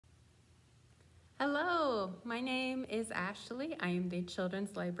Hello, my name is Ashley. I am the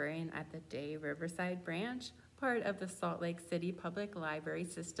children's librarian at the Day Riverside branch, part of the Salt Lake City Public Library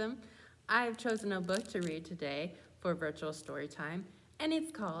System. I've chosen a book to read today for virtual story time, and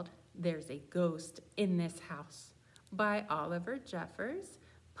it's called There's a Ghost in This House by Oliver Jeffers,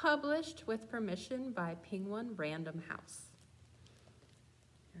 published with permission by Penguin Random House.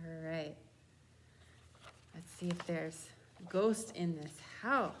 All right, let's see if there's a ghost in this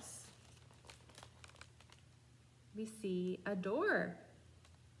house. We see a door.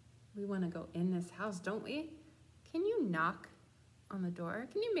 We want to go in this house, don't we? Can you knock on the door?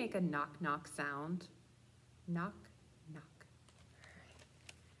 Can you make a knock, knock sound? Knock, knock. All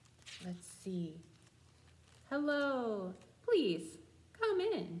right. Let's see. Hello, please come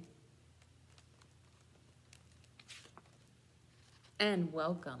in. And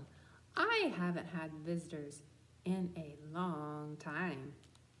welcome. I haven't had visitors in a long time.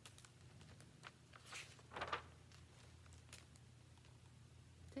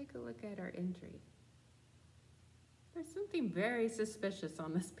 Take a look at our entry. There's something very suspicious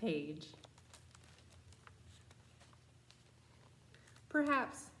on this page.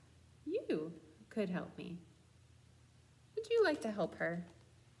 Perhaps you could help me. Would you like to help her?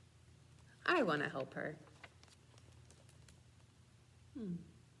 I want to help her.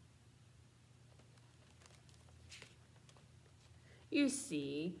 You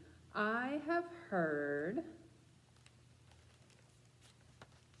see, I have heard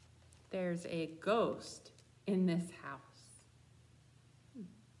there's a ghost in this house. I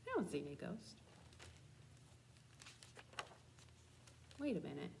don't see any ghost. Wait a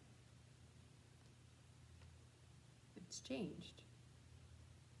minute. It's changed.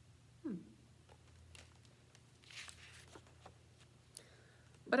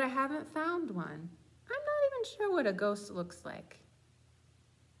 But I haven't found one. I'm not even sure what a ghost looks like.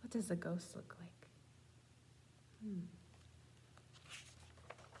 What does a ghost look like?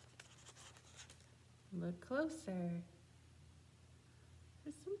 Look closer.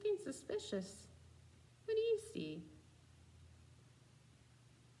 There's something suspicious. What do you see?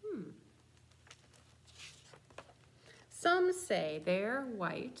 Some say they're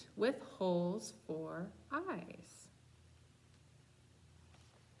white with holes for eyes.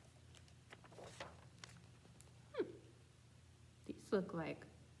 These look like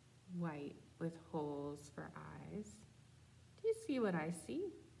white with holes for eyes. Do you see what I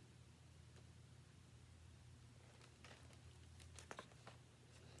see?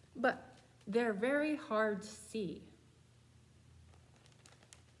 But they're very hard to see.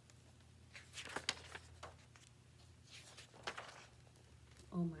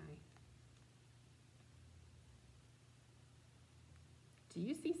 Oh my. Do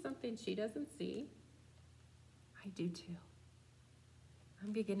you see something she doesn't see? I do too.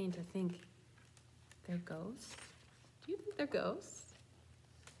 I'm beginning to think they're ghosts. Do you think they're ghosts?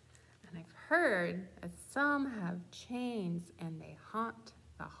 And I've heard that some have chains and they haunt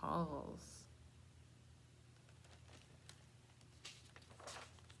the halls.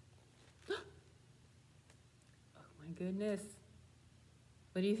 Oh my goodness.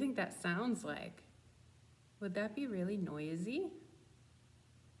 What do you think that sounds like? Would that be really noisy?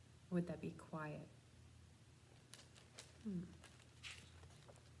 Or would that be quiet?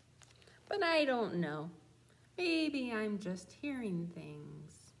 But I don't know. Maybe I'm just hearing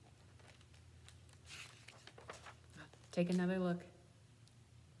things. Take another look.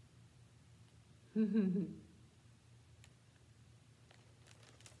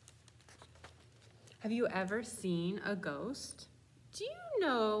 Have you ever seen a ghost? Do you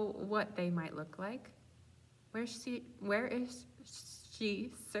know what they might look like? Where is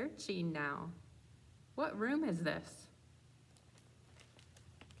she searching now? What room is this?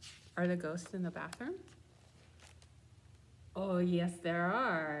 Are the ghosts in the bathroom? Oh, yes, there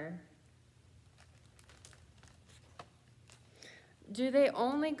are. Do they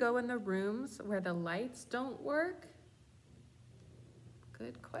only go in the rooms where the lights don't work?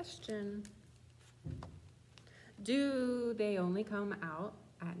 Good question. Do they only come out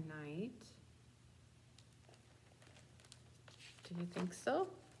at night? Do you think so?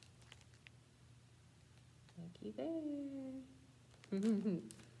 Looky there.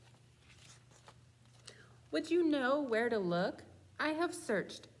 Would you know where to look? I have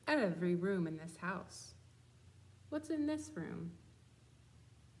searched every room in this house. What's in this room?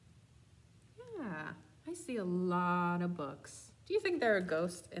 Yeah, I see a lot of books. Do you think there are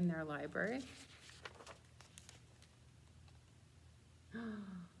ghosts in their library? There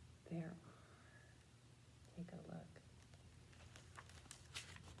are. Take a look.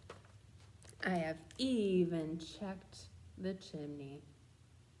 I have even checked the chimney.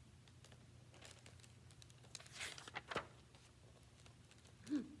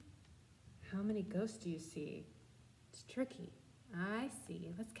 many ghosts do you see? It's tricky. I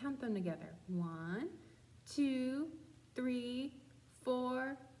see. Let's count them together. 1, 2, 3,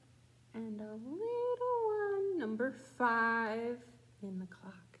 4, and a little one, number 5 in the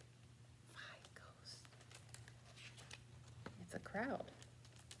clock. 5 ghosts. It's a crowd.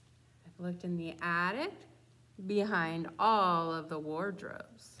 I've looked in the attic, behind all of the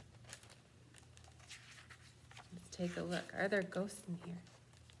wardrobes. Let's take a look. Are there ghosts in here?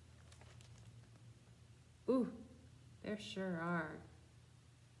 Ooh, there sure are.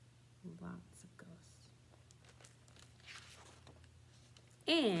 Lots of ghosts.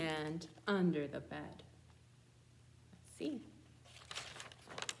 And under the bed. Let's see.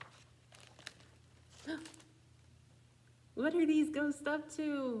 What are these ghosts up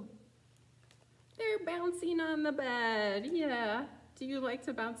to? They're bouncing on the bed. Yeah. Do you like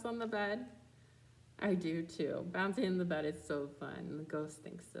to bounce on the bed? I do too. Bouncing on the bed is so fun. The ghost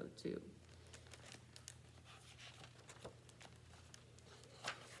thinks so too.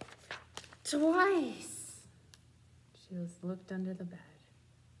 Twice. She was looked under the bed.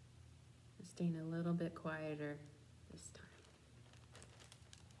 Staying a little bit quieter this time.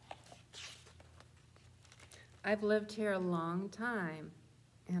 I've lived here a long time,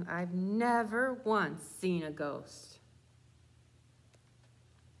 and I've never once seen a ghost.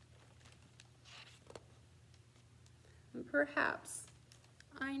 And perhaps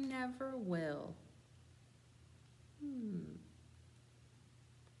I never will.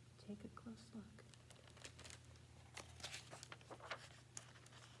 Take a close look.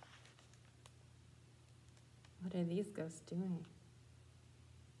 What are these ghosts doing?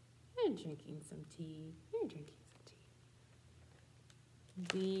 They're drinking some tea. They're drinking some tea.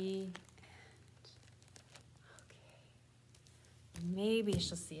 The end. Okay. Maybe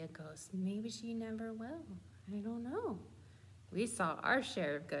she'll see a ghost. Maybe she never will. I don't know. We saw our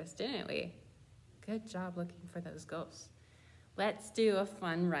share of ghosts, didn't we? Good job looking for those ghosts. Let's do a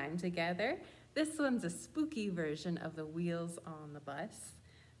fun rhyme together. This one's a spooky version of the Wheels on the Bus.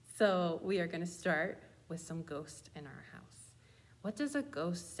 So we are going to start with some ghosts in our house. What does a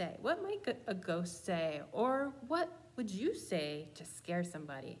ghost say? What might a ghost say? Or what would you say to scare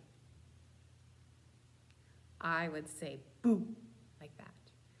somebody? I would say boo, like that.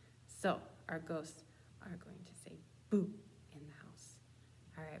 So our ghosts are going to say boo in the house.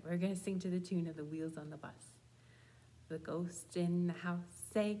 All right, we're going to sing to the tune of the Wheels on the Bus. The ghosts in the house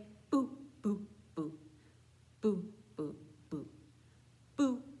say boo, boo, boo, boo, boo, boo,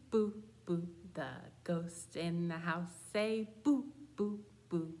 boo, boo, boo. The ghosts in the house say boo, boo,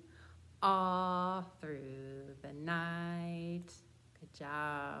 boo, all through the night. Good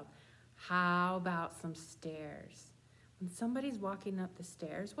job. How about some stairs? When somebody's walking up the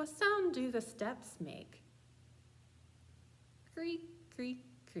stairs, what sound do the steps make? Creak, creak,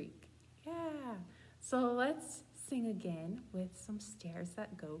 creak. Yeah. So let's sing again with some stairs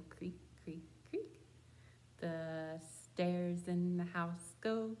that go creak, creak, creak. The stairs in the house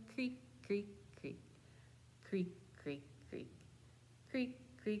go creak, creak, creak. Creak, creak, creak. Creak,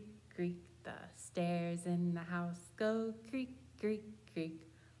 creak, creak. The stairs in the house go creak, creak, creak.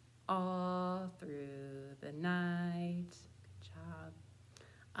 All through the night. Good job.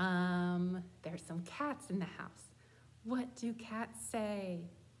 There's some cats in the house. What do cats say?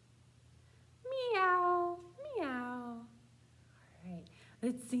 Meow, meow. All right,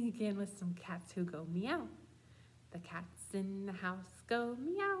 let's sing again with some cats who go meow. The cats in the house go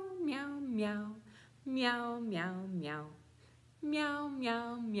meow, meow, meow. Meow, meow, meow. Meow,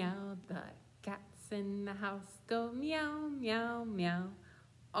 meow, meow. The cats in the house go meow, meow, meow.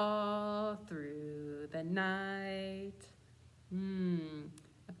 All through the night.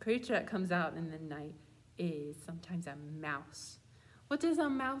 A creature that comes out in the night is sometimes a mouse. What does a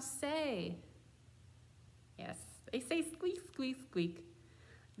mouse say? Yes, they say squeak, squeak, squeak.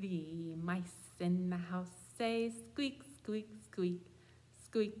 The mice in the house say squeak, squeak, squeak.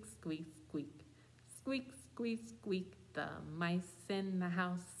 Squeak, squeak, squeak. Squeak, squeak, squeak. The mice in the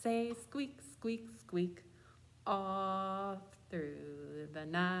house say squeak, squeak, squeak. All through the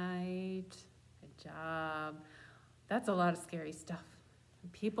night. Good job. That's a lot of scary stuff.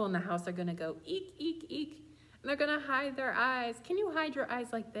 People in the house are gonna go eek, eek, eek. And they're gonna hide their eyes. Can you hide your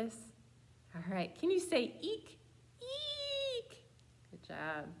eyes like this? All right, can you say eek, eek? Good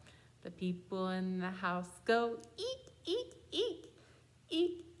job. The people in the house go eek, eek, eek.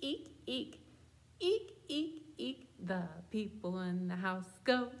 Eek, eek, eek. Eek, eek, eek. The people in the house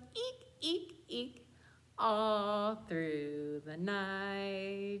go eek, eek, eek. All through the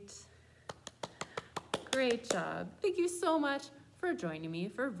night. Great job. Thank you so much for joining me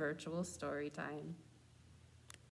for virtual story time.